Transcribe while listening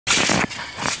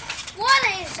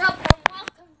up and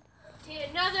welcome to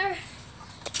another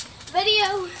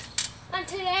video, and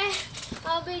today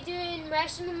I'll be doing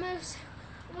wrestling moves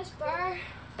in this bar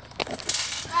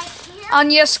right here.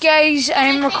 And yes guys,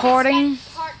 I'm recording.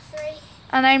 Part 3.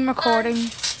 And I'm recording.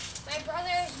 My brother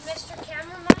is Mr.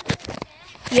 Cameraman today.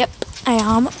 Yep, I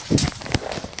am.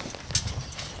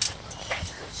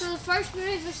 So the first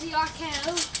move is the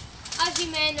RKO. As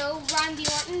you may know, Randy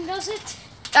Orton does it.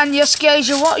 And yes guys,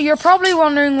 you're probably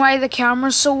wondering why the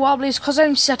camera's so wobbly. It's because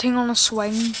I'm sitting on a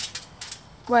swing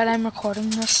while I'm recording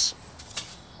this.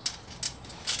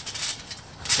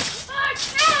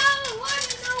 RKO! Out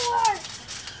of nowhere!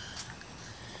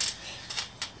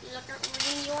 Look at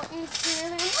Randy Orton.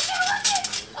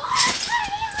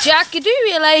 Look! Jack, you do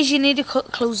realise you need to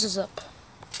close this up?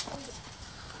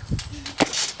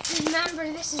 Remember,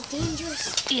 this is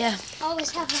dangerous. Yeah.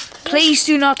 Always have a... Please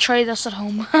do not try this at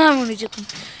home. I'm only joking.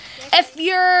 If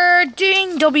you're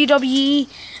doing WWE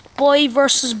boy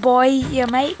versus boy, you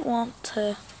might want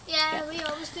to. Yeah, we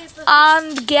always do.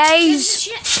 And guys,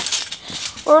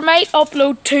 we might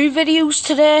upload 2 videos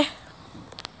today.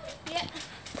 Yeah.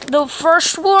 The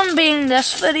first one being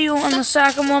this video and the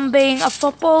second one being a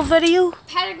football video.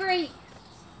 Pedigree.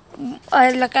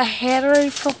 Like a header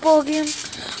football game.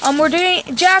 And we're doing,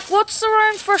 Jack, what's the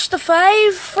round 1st to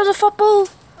 5 for the football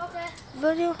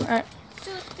video? Alright.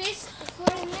 So it's basically for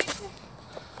the next one.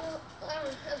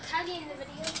 I'll tag you in the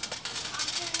video.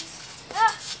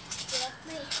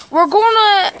 We're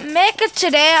gonna make it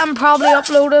today and probably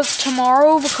upload it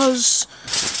tomorrow because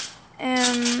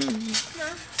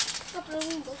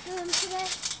uploading both of them today.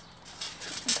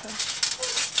 Okay.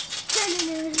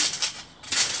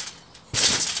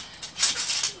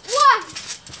 One,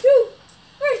 two,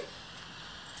 three.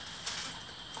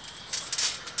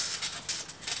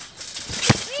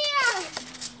 Yeah.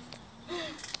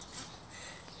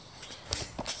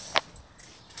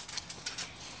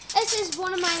 This is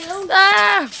one of my own.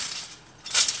 Ah!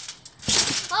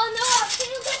 Oh no, I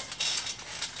failed it.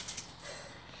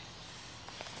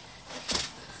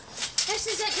 This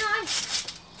is it now.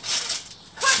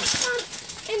 Cut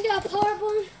into a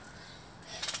powerbomb.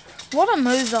 What a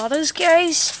move that is,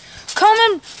 guys.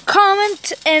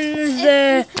 Comment in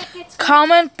the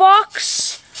comment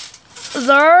box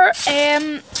there.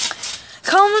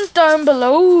 Comment down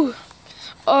below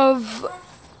of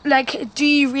like, do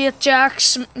you rate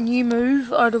Jack's new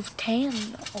move out of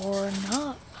 10 or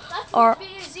not? That Or would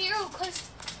be a 0 because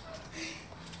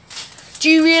do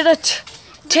you rate it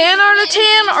 10 out of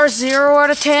 10 or 0 out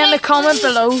of 10? The comment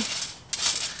below.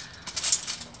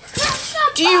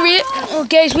 Do you rate, oh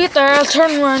guys, wait there, I'll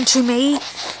turn around to me.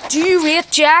 Do you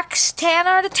rate Jack's 10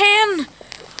 out of 10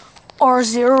 or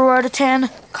 0 out of 10?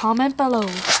 Comment below.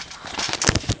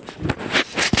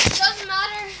 doesn't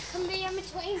matter. It can be in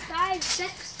between 5,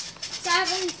 6,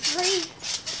 7,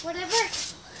 3, whatever.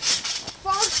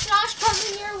 Forward slash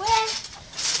coming your way.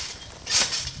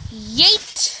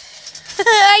 Yeet!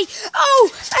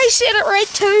 I said it right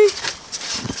too.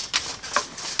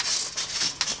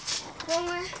 Wrong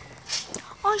way.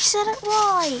 I said it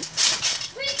right.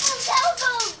 People's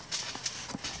elbow.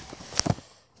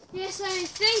 Yes, I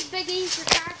think Big E's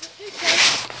retired,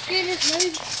 but doing his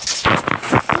move.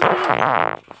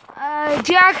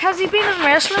 Jack, has he been in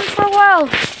wrestling for a while?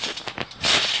 No.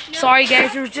 Sorry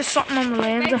guys, there was just something on the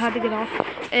lens I had to get off.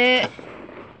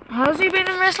 Has he been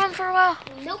in wrestling for a while?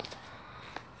 Nope.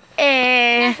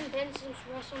 Hasn't been since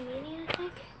WrestleMania,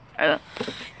 I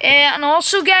think. And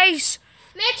also guys,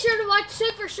 Make sure to watch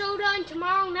Super Showdown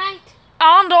tomorrow night.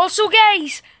 and also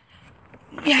guys,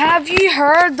 have you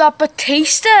heard that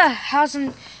Batista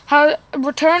hasn't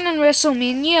returned in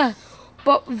WrestleMania,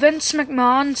 but Vince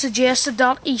McMahon suggested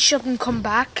that he shouldn't come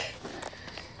back?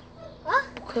 What?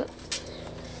 Okay.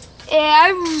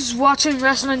 I was watching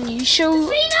Wrestling News Show.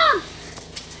 Phenom!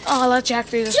 I'll let Jack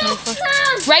do this move first.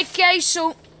 Jumpman! Right guys,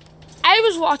 so I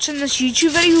was watching this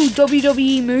YouTube video,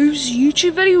 WWE Moves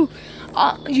YouTube video,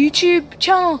 YouTube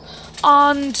channel,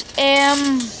 and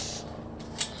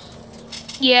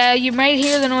yeah, you might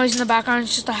hear the noise in the background.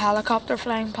 It's just a helicopter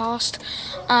flying past.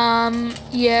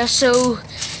 Yeah, so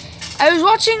I was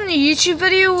watching the YouTube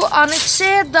video and it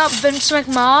said that Vince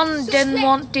McMahon didn't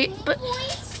want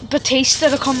Batista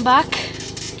to come back.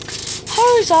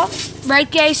 How is that? Right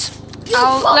guys,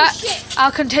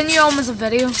 I'll continue on with the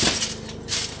video.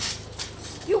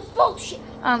 You bullshit!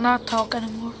 I'll not talk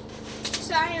anymore.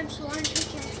 Sorry, I'm sworn to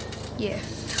you. Yeah.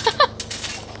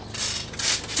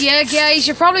 Yeah, guys,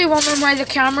 you're probably wondering why the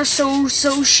camera's so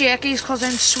shaky. It's because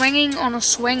I'm swinging on a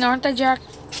swing, aren't I, Jack?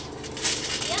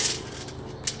 Yep.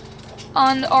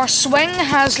 And our swing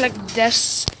has like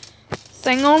this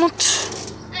thing on it.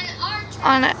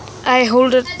 And our And I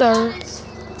hold it there.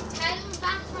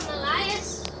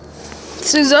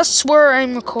 So that's where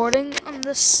I'm recording, and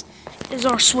this is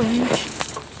our swing.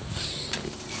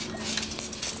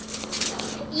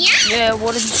 Yeah,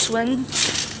 wooden swing.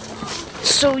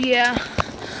 So yeah.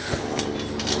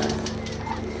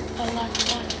 I like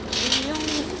that video.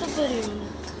 Look at the video.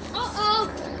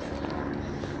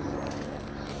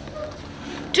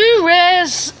 Do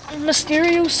res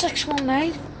Mysterio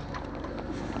 619.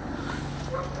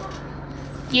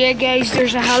 Yeah, guys,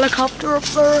 there's a helicopter up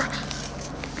there.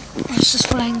 It's just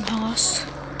flying past.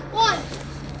 1,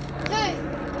 2,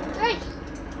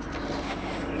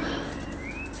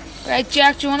 3. Right,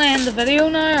 Jack, do you want to end the video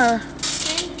now, or? End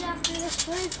it after this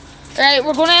move. Right,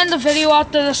 we're going to end the video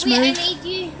after this Wait, move. I need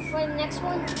you for the next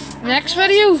one. The next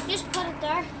video? Just put it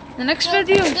there. The next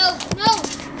video? No.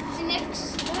 The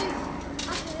next move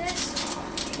after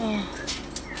this. Oh.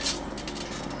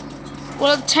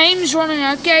 Well, the time's running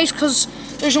out, guys, because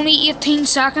there's only 18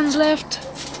 seconds left.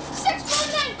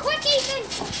 619, quick,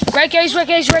 Ethan. Right, guys.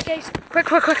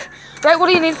 Quick. Right, what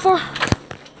do you need for?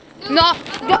 No,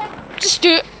 just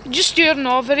do it. Just do it in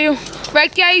our video.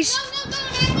 Right, guys. No,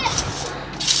 don't end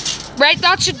it. Right,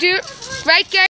 that should do it. Right, guys.